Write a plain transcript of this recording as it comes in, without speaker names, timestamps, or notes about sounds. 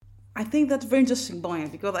I think that's very interesting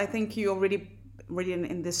point because I think you already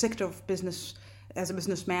in the sector of business as a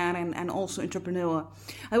businessman and also entrepreneur.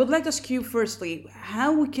 I would like to ask you firstly how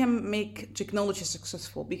we can make technology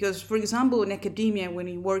successful because for example in academia when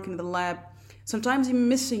you work in the lab sometimes you're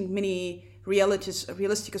missing many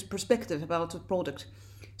realistic perspective about the product.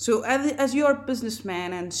 So as you're a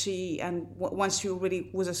businessman and see and once you already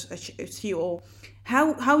was a CEO,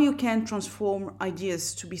 how you can transform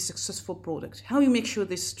ideas to be successful product? How you make sure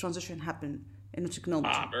this transition happen in the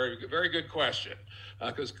technology? Very good question.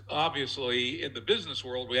 Because obviously, in the business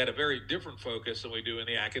world, we had a very different focus than we do in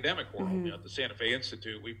the academic world. Mm-hmm. At the Santa Fe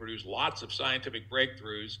Institute, we produce lots of scientific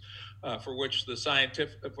breakthroughs for which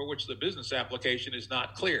the business application is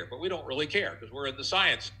not clear. But we don't really care because we're in the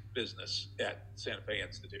science business at Santa Fe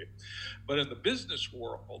Institute. But in the business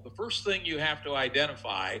world, the first thing you have to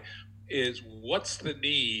identify is what's the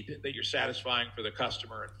need that you're satisfying for the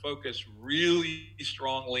customer and focus really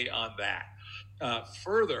strongly on that.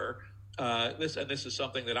 Further, this is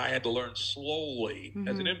something that I had to learn slowly. Mm-hmm.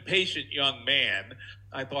 As an impatient young man,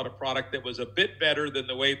 I thought a product that was a bit better than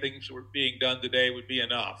the way things were being done today would be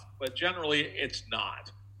enough. But generally, it's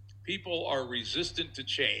not. People are resistant to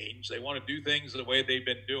change. They want to do things the way they've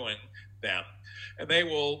been doing them. And they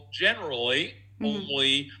will generally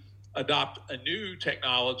only adopt a new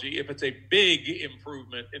technology if it's a big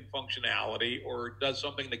improvement in functionality or does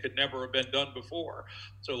something that could never have been done before.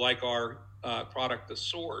 So like our product, The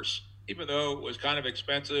Source, even though it was kind of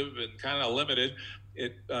expensive and kind of limited,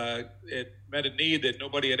 it met a need that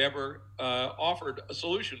nobody had ever offered a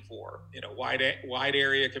solution for. Wide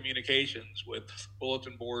area communications with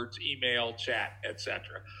bulletin boards, email, chat,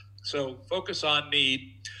 etc. So focus on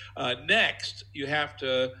need. Next, you have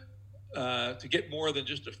to get more than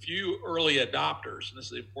just a few early adopters. And this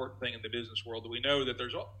is the important thing in the business world, that we know that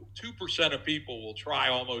there's 2% of people will try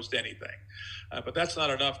almost anything. But that's not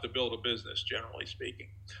enough to build a business, generally speaking.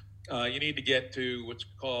 You need to get to what's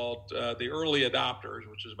called the early adopters,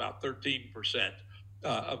 which is about 13%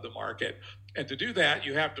 of the market. And to do that,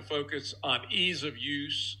 you have to focus on ease of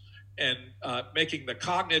use and making the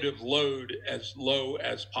cognitive load as low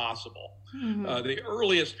as possible. Mm-hmm. The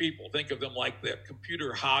earliest people, think of them like the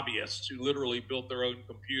computer hobbyists who literally built their own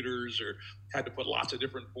computers or had to put lots of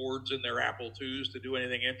different boards in their Apple IIs to do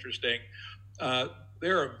anything interesting.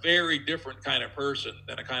 They're a very different kind of person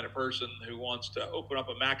than a kind of person who wants to open up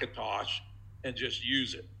a Macintosh and just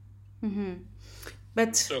use it. Mm-hmm.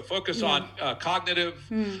 But so focus on cognitive,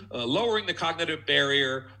 lowering the cognitive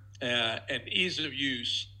barrier and ease of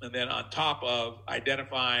use, and then on top of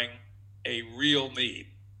identifying a real need.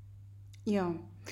 Yeah.